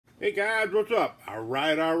Hey guys, what's up?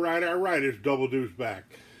 Alright, it's Double Deuce back.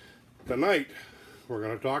 Tonight, we're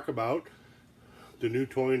going to talk about the new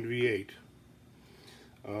TOYAN V8.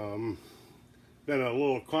 Been a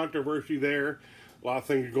little controversy there. A lot of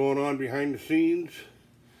things going on behind the scenes.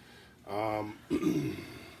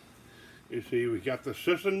 You see, we got the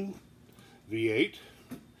TOYAN V8.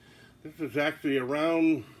 This is actually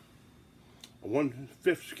around a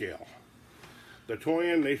 1/5 scale. The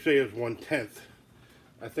TOYAN, they say, is 1/10.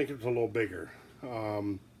 I think it's a little bigger.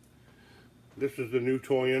 This is the new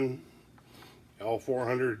TOYAN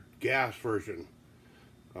L400 gas version.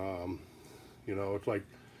 You know, it's like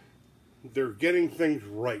they're getting things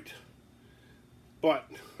right.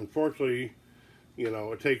 But, unfortunately, you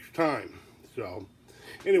know, it takes time. So,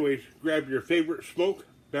 anyways, grab your favorite smoke,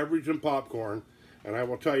 beverage, and popcorn, and I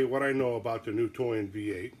will tell you what I know about the new TOYAN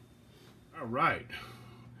V8. Alright.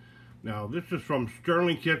 Now, this is from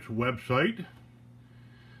Sterling Kit's website.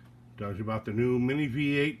 Tells you about the new Mini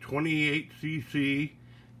V8 28cc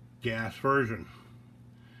gas version.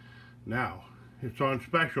 Now, it's on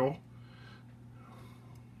special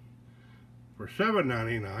for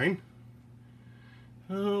 $7.99.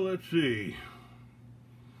 Let's see.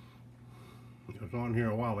 It was on here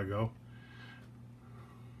a while ago.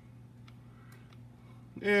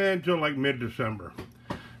 And until like mid-December.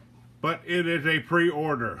 But it is a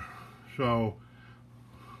pre-order. So,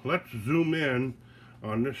 let's zoom in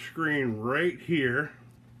on this screen right here.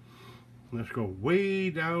 Let's go way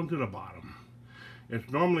down to the bottom. It's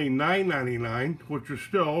normally $9.99, which is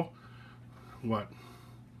still, what,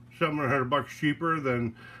 $700 cheaper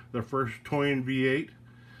than the first TOYAN V8.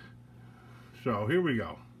 So here we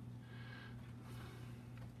go.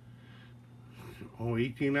 Oh,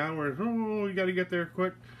 18 hours. Oh, you got to get there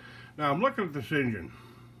quick. Now I'm looking at this engine.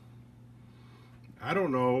 I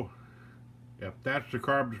don't know if that's the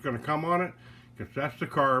carb that's going to come on it, because that's the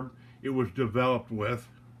carb it was developed with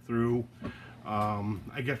through,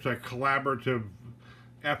 I guess, a collaborative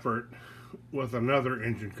effort with another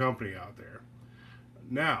engine company out there.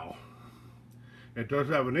 Now, it does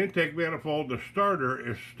have an intake manifold. The starter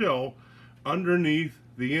is still underneath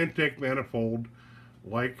the intake manifold,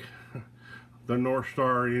 like the North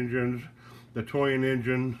Star engines, the TOYAN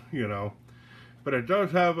engine, you know. But it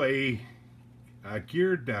does have a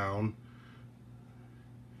gear down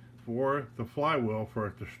for the flywheel for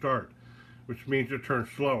it to start, which means it turns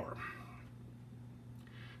slower.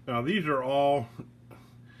 Now these are all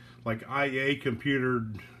like IA computer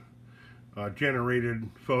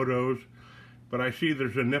generated photos, but I see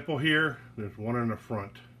there's a nipple here, there's one in the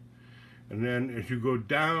front, and then as you go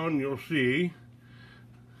down you'll see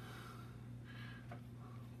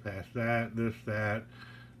past that, that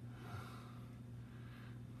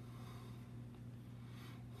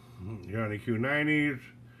Johnny Q90s.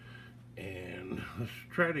 And let's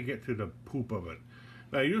try to get to the poop of it.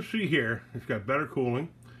 Now you'll see here, it's got better cooling.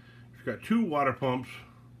 It's got 2 water pumps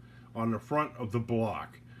on the front of the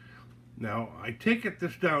block. Now I take it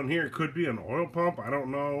this down here could be an oil pump. I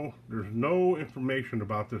don't know. There's no information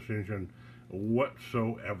about this engine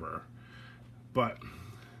whatsoever. But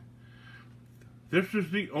this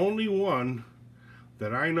is the only one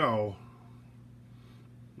that I know.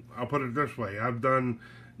 I'll put it this way. I've done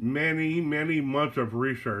many months of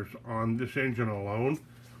research on this engine alone,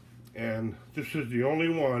 and this is the only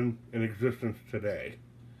one in existence today.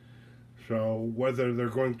 So whether they're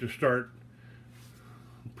going to start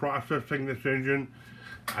processing this engine,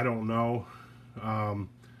 I don't know.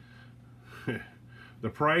 The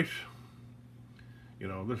price, you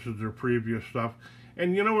know, this is their previous stuff,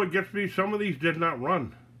 and you know what gets me? Some of these did not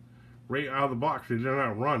run right out of the box. They did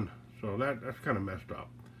not run, so that's kind of messed up.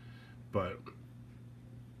 But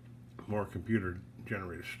more computer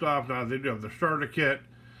generated stuff. Now they do have the starter kit.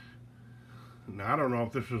 Now I don't know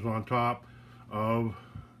if this is on top of,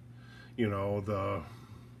 you know, the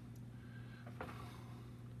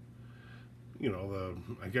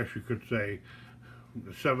I guess you could say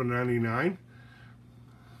the $7.99.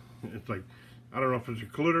 It's like, I don't know if it's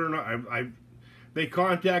included or not. They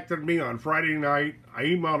contacted me on Friday night. I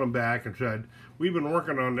emailed them back and said, we've been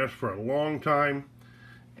working on this for a long time,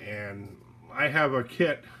 and I have a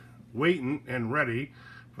kit waiting and ready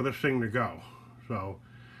for this thing to go. So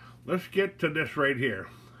let's get to this right here.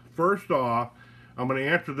 First off, I'm going to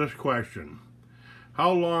answer this question.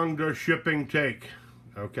 How long does shipping take?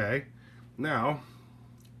 Okay, now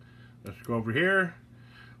let's go over here.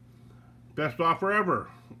 Best offer ever.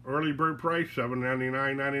 Early bird price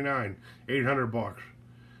 $799.99, $800.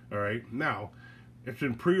 All right, now it's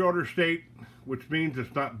in pre-order state, which means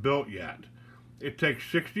it's not built yet. It takes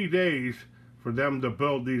 60 days for them to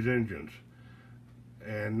build these engines.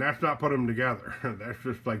 and that's not putting them together. That's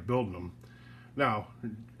just like building them. Now,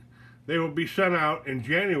 they will be sent out in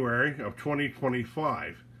January of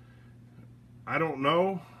 2025. I don't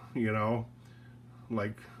know, you know,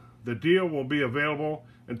 like the deal will be available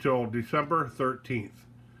until December 13th.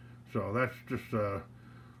 So that's just a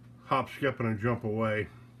hop, skip, and a jump away.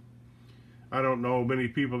 I don't know many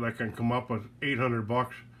people that can come up with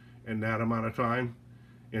 $800 in that amount of time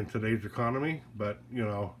in today's economy, but you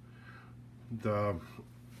know,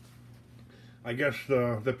 I guess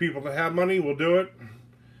the people that have money will do it.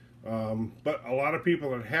 But a lot of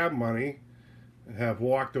people that have money have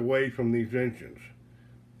walked away from these engines,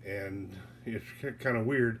 and it's kind of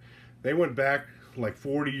weird. They went back like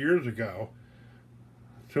 40 years ago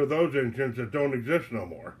to those engines that don't exist no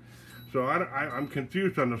more. So I'm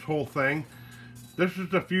confused on this whole thing. This is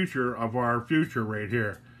the future of our future right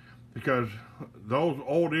here, because those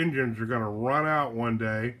old engines are going to run out one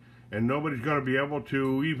day, and nobody's going to be able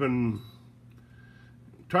to even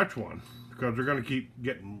touch one, because they're going to keep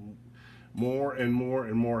getting more and more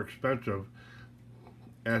and more expensive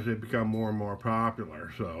as they become more and more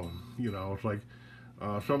popular. So, you know, it's like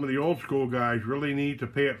some of the old school guys really need to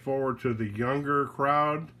pay it forward to the younger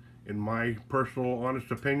crowd, in my personal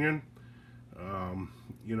honest opinion.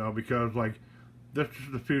 You know, because like this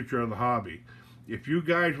is the future of the hobby. If you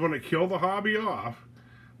guys want to kill the hobby off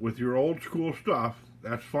with your old school stuff,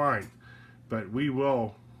 that's fine, but we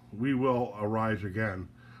will arise again.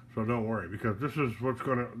 So don't worry, because this is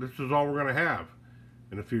all we're gonna have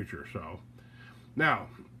in the future. So now,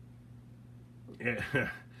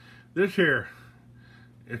 this here,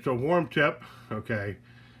 it's a warm tip, okay?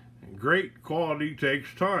 Great quality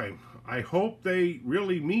takes time. I hope they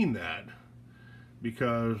really mean that,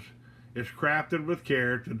 because it's crafted with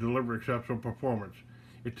care to deliver exceptional performance.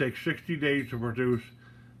 It takes 60 days to produce.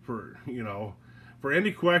 For, you know, for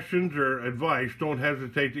any questions or advice, don't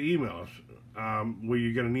hesitate to email us. Will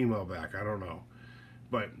you get an email back? I don't know.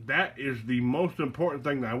 But that is the most important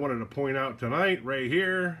thing that I wanted to point out tonight right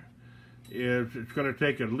here, is it's going to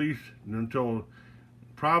take at least until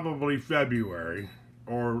probably February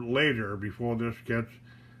or later before this gets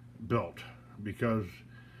built, because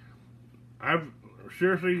I'm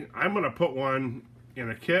going to put one in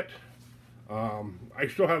a kit. I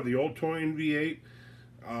still have the old TOYAN V8,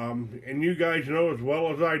 and you guys know as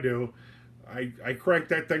well as I do, I cranked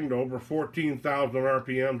that thing to over 14,000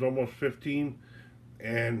 RPMs, almost 15,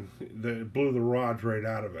 and it blew the rods right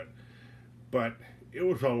out of it. But it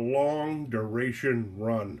was a long duration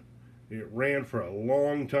run. It ran for a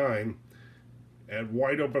long time at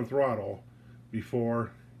wide open throttle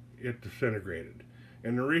before it disintegrated.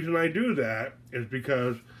 And the reason I do that is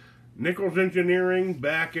because Nichols Engineering,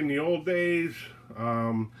 back in the old days,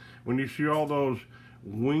 when you see all those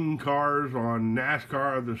wing cars on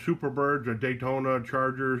NASCAR, the Superbirds, the Daytona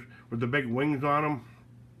Chargers with the big wings on them,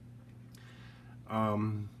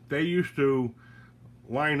 they used to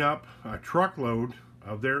line up a truckload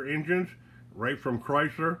of their engines right from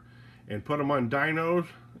Chrysler and put them on dynos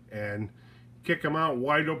and kick them out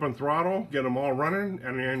wide open throttle, get them all running,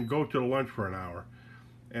 and then go to lunch for an hour.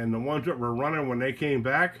 And the ones that were running when they came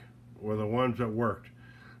back were the ones that worked.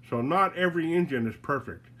 So not every engine is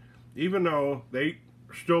perfect. Even though they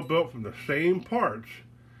still built from the same parts,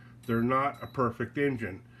 they're not a perfect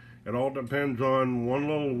engine. It all depends on one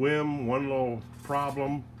little whim, one little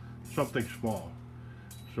problem, something small.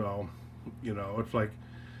 So, you know, it's like,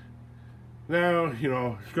 now, you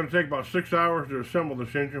know, it's going to take about 6 hours to assemble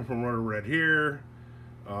this engine from what I read here.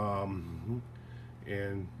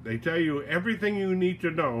 And they tell you everything you need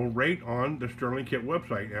to know right on the Sterling Kit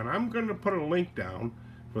website. And I'm going to put a link down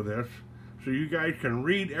for this so you guys can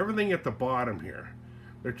read everything at the bottom here.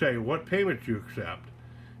 They tell you what payments you accept.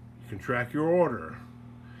 You can track your order.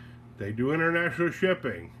 They do international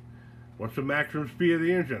shipping. What's the maximum speed of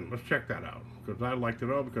the engine? Let's check that out, because I'd like to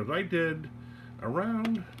know, because I did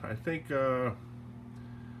around, I think,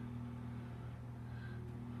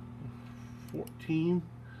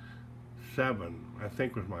 14.7, I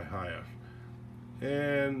think, was my highest.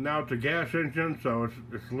 And now it's a gas engine, so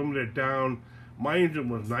it's limited down. My engine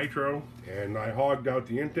was nitro, and I hogged out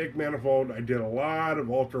the intake manifold. I did a lot of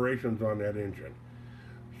alterations on that engine.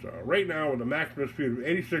 So right now, with a maximum speed of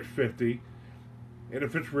 8650, and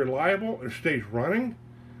if it's reliable and stays running,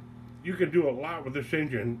 you can do a lot with this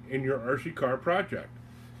engine in your RC car project.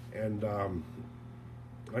 And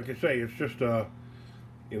like I say, it's just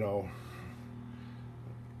you know,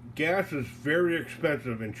 gas is very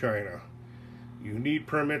expensive in China. You need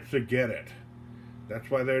permits to get it. That's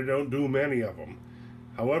why they don't do many of them.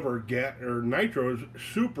 However, nitro is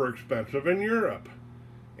super expensive in Europe,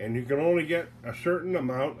 and you can only get a certain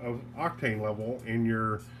amount of octane level in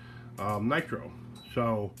your nitro.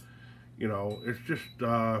 So, you know, it's just,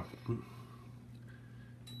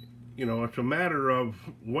 you know, it's a matter of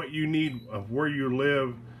what you need, of where you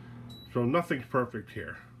live. So nothing's perfect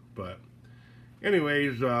here. But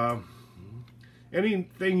anyways,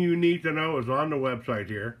 anything you need to know is on the website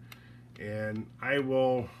here. And I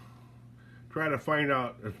will try to find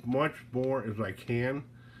out as much more as I can.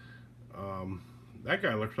 That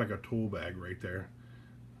guy looks like a tool bag right there.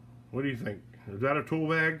 What do you think? Is that a tool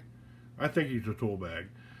bag? I think he's a tool bag.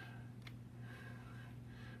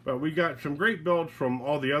 But we got some great builds from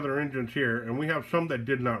all the other engines here, and we have some that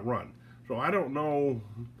did not run. So I don't know.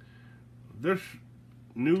 This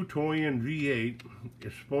new TOYAN V8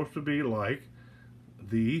 is supposed to be like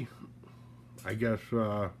the, I guess,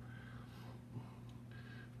 the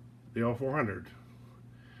L400.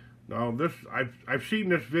 Now this, I've seen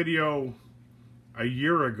this video a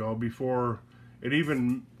year ago before it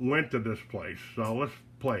even went to this place. So let's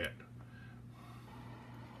play it.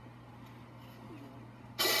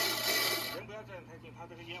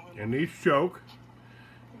 And these choke.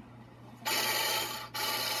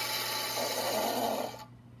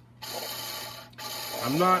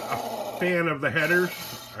 I'm not a fan of the headers.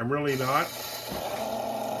 I'm really not.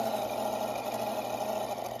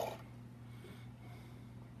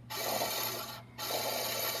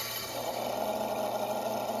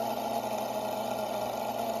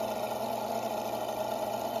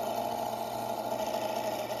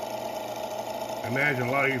 I imagine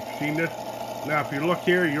a lot of you have seen this. Now, if you look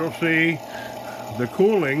here, you'll see the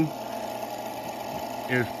cooling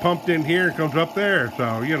is pumped in here and comes up there.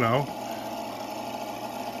 So, you know.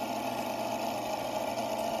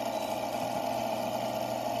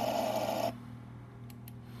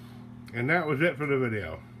 And that was it for the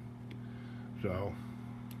video. So,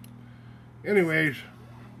 anyways,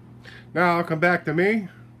 now I'll come back to me.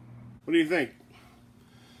 What do you think?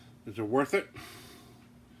 Is it worth it?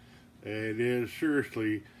 It is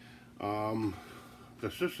seriously. The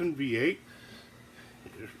Sisson V8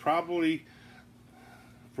 is probably,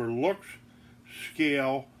 for looks,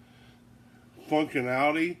 scale,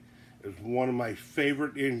 functionality, is one of my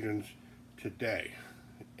favorite engines today.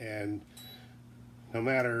 And no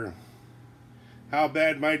matter how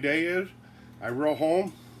bad my day is, I roll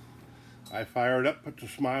home, I fire it up, puts a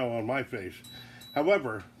smile on my face.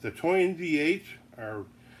 However, the TOYAN V8s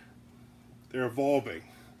they're evolving.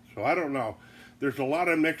 So I don't know. There's a lot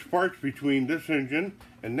of mixed parts between this engine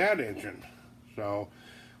and that engine. So,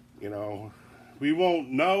 you know, we won't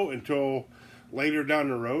know until later down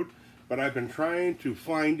the road. But I've been trying to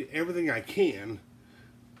find everything I can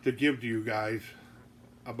to give to you guys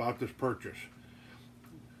about this purchase.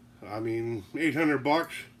 I mean, 800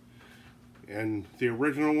 bucks. And the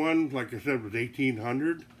original one, like I said, was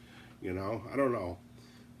 1800. You know, I don't know.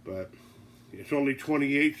 But it's only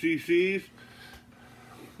 28 cc's.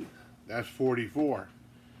 That's 44.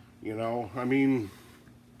 You know, I mean,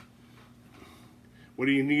 what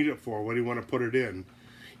do you need it for? What do you want to put it in?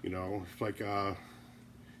 You know, it's like, you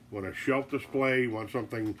want a shelf display, you want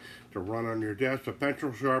something to run on your desk, a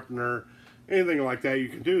pencil sharpener, anything like that, you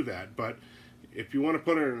can do that. But if you want to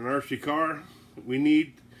put it in an RC car, we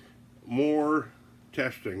need more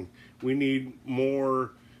testing. We need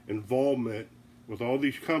more involvement with all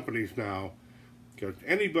these companies now, because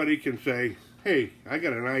anybody can say, hey, I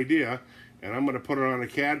got an idea, and I'm going to put it on a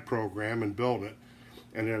CAD program and build it.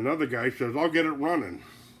 And then another guy says, I'll get it running.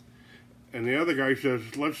 And the other guy says,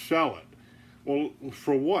 let's sell it. Well,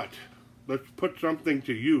 for what? Let's put something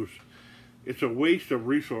to use. It's a waste of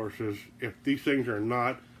resources if these things are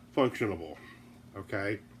not functionable.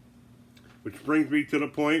 Okay? Which brings me to the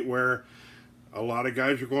point where a lot of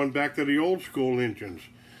guys are going back to the old school engines.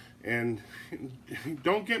 And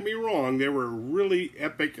don't get me wrong, they were really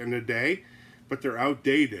epic in the day, but they're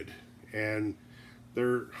outdated, and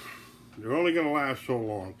they're only going to last so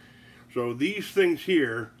long. So these things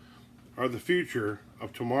here are the future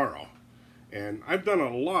of tomorrow. And I've done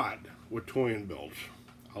a lot with TOYAN builds,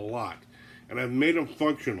 a lot, and I've made them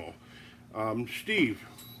functional. Steve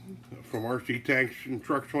from RC Tanks and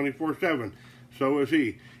Trucks 24/7, so is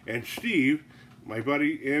he. And Steve, my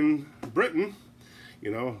buddy in Britain,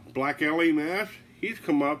 you know, Black Alley, Mass, he's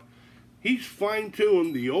come up, he's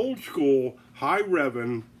fine-tuned the old school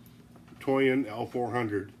high-revving TOYAN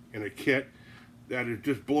L400 in a kit that it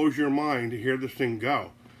just blows your mind to hear this thing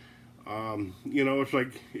go. You know, it's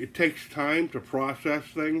like, it takes time to process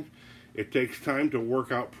things. It takes time to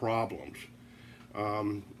work out problems.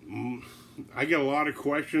 I get a lot of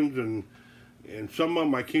questions, and some of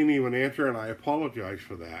them I can't even answer, and I apologize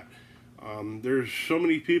for that. There's so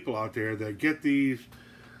many people out there that get these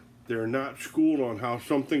they're not schooled on how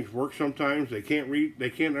some things work sometimes. They can't read, they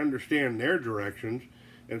can't understand their directions,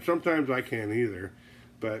 and sometimes I can't either.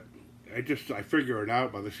 But I figure it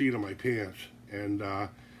out by the seat of my pants. And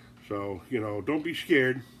so, you know, don't be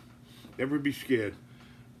scared. Never be scared.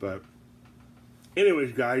 But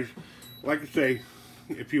anyways, guys, like I say,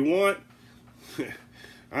 if you want,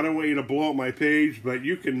 I don't want you to blow up my page, but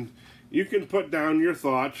you can put down your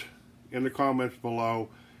thoughts in the comments below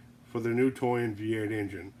for the new TOYAN V8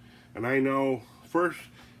 engine. And I know first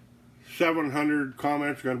 700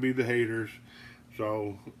 comments are going to be the haters,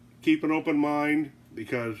 so keep an open mind,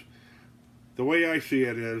 because the way I see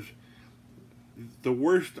it is the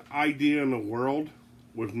worst idea in the world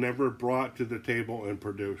was never brought to the table and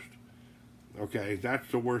produced. Okay, that's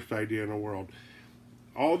the worst idea in the world.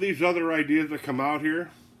 All these other ideas that come out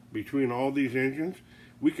here, between all these engines,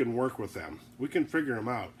 we can work with them. We can figure them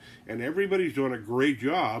out. And everybody's doing a great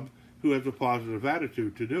job who has a positive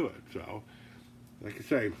attitude to do it. So, like I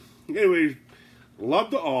say, anyways, love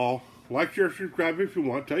to all. Like, share, subscribe if you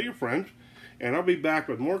want. Tell your friends. And I'll be back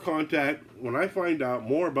with more content when I find out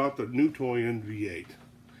more about the new TOYAN V8.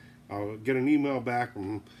 I'll get an email back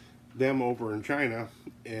from them over in China,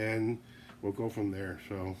 and we'll go from there.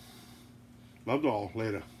 So, love to all.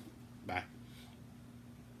 Later. Bye.